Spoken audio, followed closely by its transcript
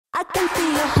can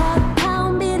feel your heart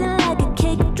pound, beating like a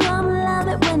kick drum. Love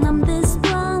it when I'm this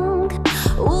drunk.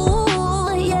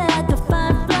 Ooh, yeah, I could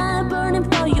find fire burning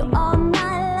for you all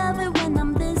night. Love it when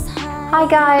I'm this high. Hi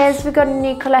guys, we got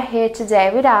Nicola here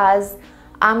today with us.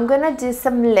 I'm gonna do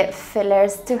some lip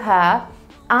fillers to her.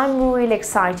 I'm really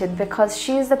excited because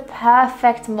she's the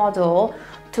perfect model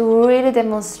to really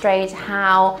demonstrate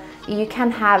how you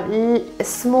can have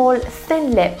small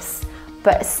thin lips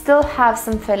but still have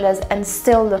some fillers and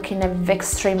still looking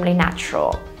extremely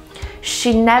natural.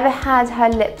 She never had her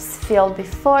lips filled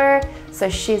before, so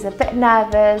she's a bit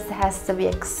nervous, it has to be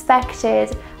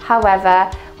expected. However,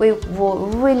 we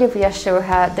will really reassure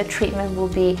her the treatment will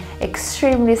be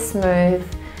extremely smooth,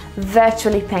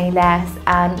 virtually painless,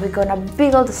 and we're gonna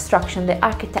build the structure and the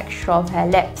architecture of her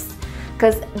lips.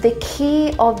 Because the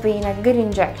key of being a good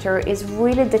injector is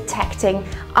really detecting,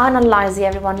 analyzing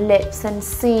everyone's lips and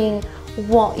seeing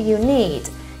what you need.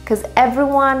 Because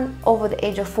everyone over the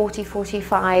age of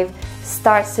 40-45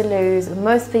 starts to lose,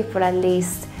 most people at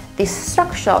least, the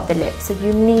structure of the lips, so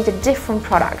you need a different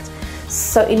product.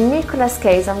 So in Nicola's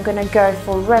case, I'm gonna go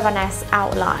for Revanesse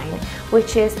Outline,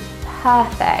 which is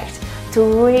perfect to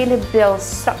really build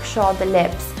structure of the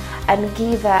lips and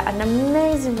give her an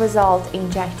amazing result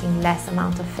injecting less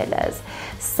amount of fillers.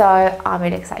 So I'm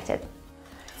really excited.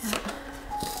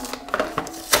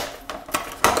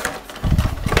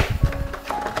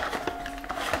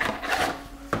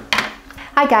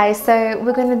 Hi guys, so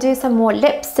we're going to do some more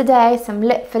lips today, some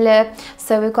lip filler.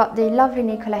 So we've got the lovely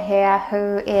Nicola here,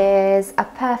 who is a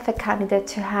perfect candidate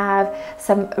to have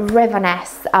some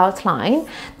Revanesse Outline.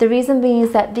 The reason being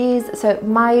is that so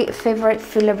my favorite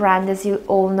filler brand, as you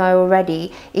all know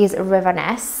already, is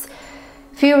Revanesse.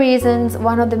 Few reasons.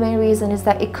 One of the main reasons is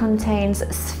that it contains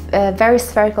very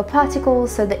spherical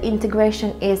particles, so the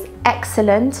integration is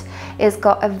excellent. It's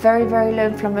got a very low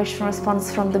inflammation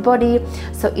response from the body,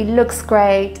 so it looks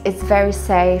great, it's very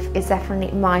safe, it's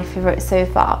definitely my favorite so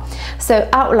far. So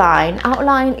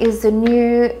Outline is the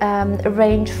new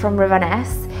range from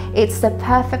Revanesse. It's the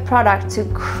perfect product to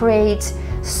create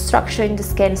structure in the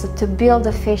skin, so to build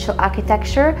a facial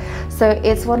architecture. So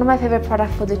it's one of my favorite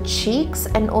products for the cheeks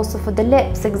and also for the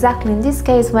lips, exactly in this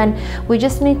case when we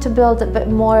just need to build a bit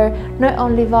more, not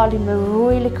only volume but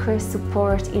really create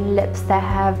support in lips that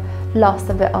have lost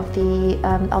a bit of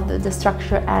the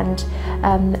structure and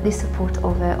the support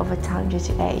over time due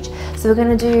to age. So we're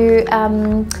going to do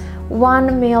 1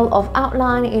 ml of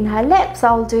Outline in her lips.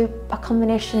 I'll do a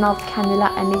combination of cannula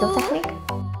and needle technique.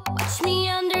 Watch me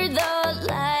under the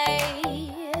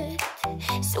light,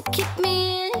 so keep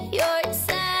me in your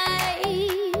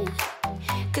sight,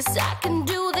 'cause I can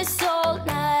do this all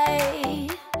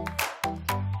night.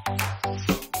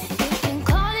 You can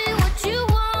call it what you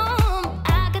want,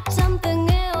 I got something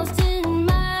else in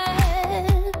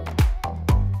mind.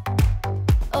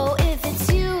 Oh, if it's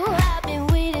you I've been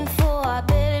waiting for, I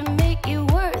better make it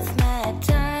worth my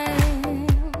time.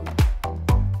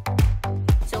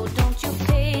 So don't you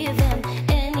pay them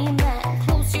any mind,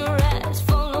 close your eyes,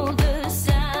 follow the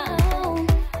sound.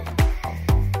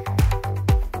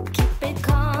 Keep it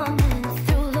coming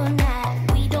through the night,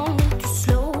 we don't need to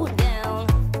slow down.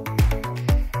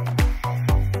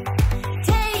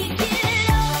 Take it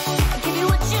all, I'll give you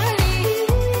what you need.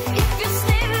 If you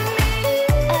stay with me,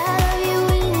 I'll love you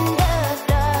in the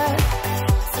dark.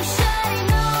 So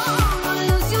shine on, don't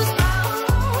lose your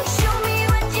spark. Show me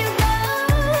what you got.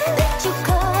 Let your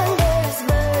colors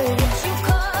burn, let your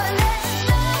colors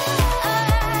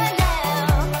burn now.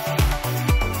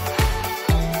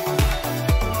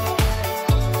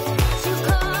 Let your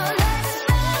colors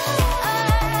burn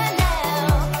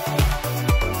now.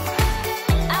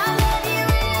 I'll let you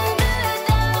in the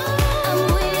dark. I'm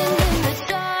waiting in the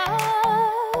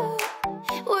dark,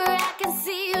 where I can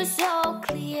see you so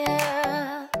clear.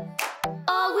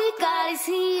 All we got is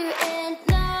here and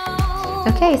now.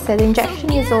 Okay, so the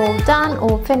injection is all done,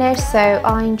 all finished. So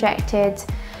I injected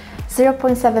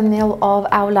 0.7 ml of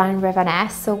Outline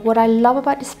Revanesse. So what I love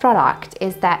about this product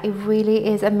is that it really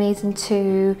is amazing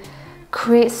to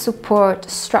create support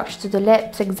structure to the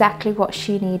lips, exactly what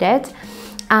she needed.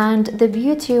 And the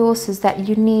beauty also is that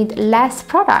you need less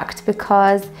product,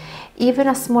 because even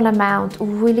a small amount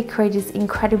really creates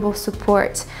incredible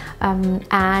support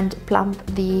and plump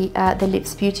the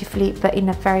lips beautifully, but in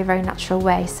a very natural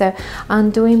way. So I'm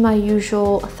doing my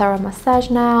usual thorough massage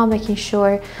now, making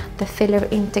sure the filler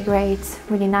integrates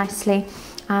really nicely,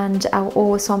 and I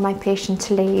always want my patient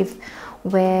to leave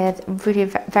with really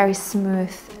very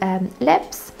smooth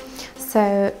lips.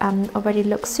 So already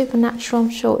looks super natural. I'm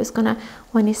sure it's gonna,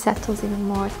 when it settles even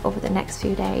more over the next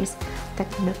few days, they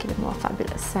can look even more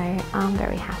fabulous. So I'm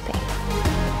very happy.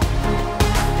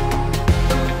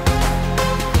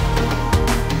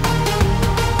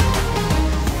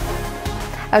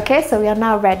 Okay, so we are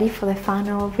now ready for the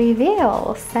final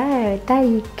reveal. So there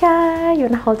you go. You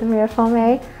wanna hold the mirror for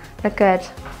me? Look good.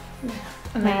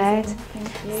 Amazing. Right.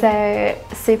 Thank you.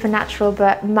 So super natural,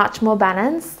 but much more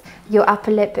balanced. Your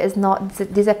upper lip is not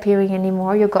disappearing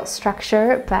anymore. You've got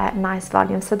structure, but nice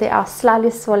volume. So they are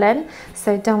slightly swollen.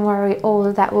 So don't worry, all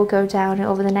of that will go down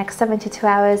over the next 72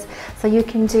 hours. So you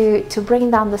can do, to bring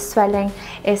down the swelling,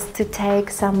 is to take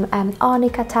some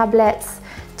arnica tablets,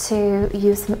 to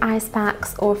use some ice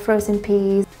packs or frozen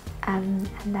peas. And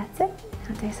that's it.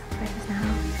 I'll do some photos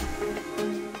now.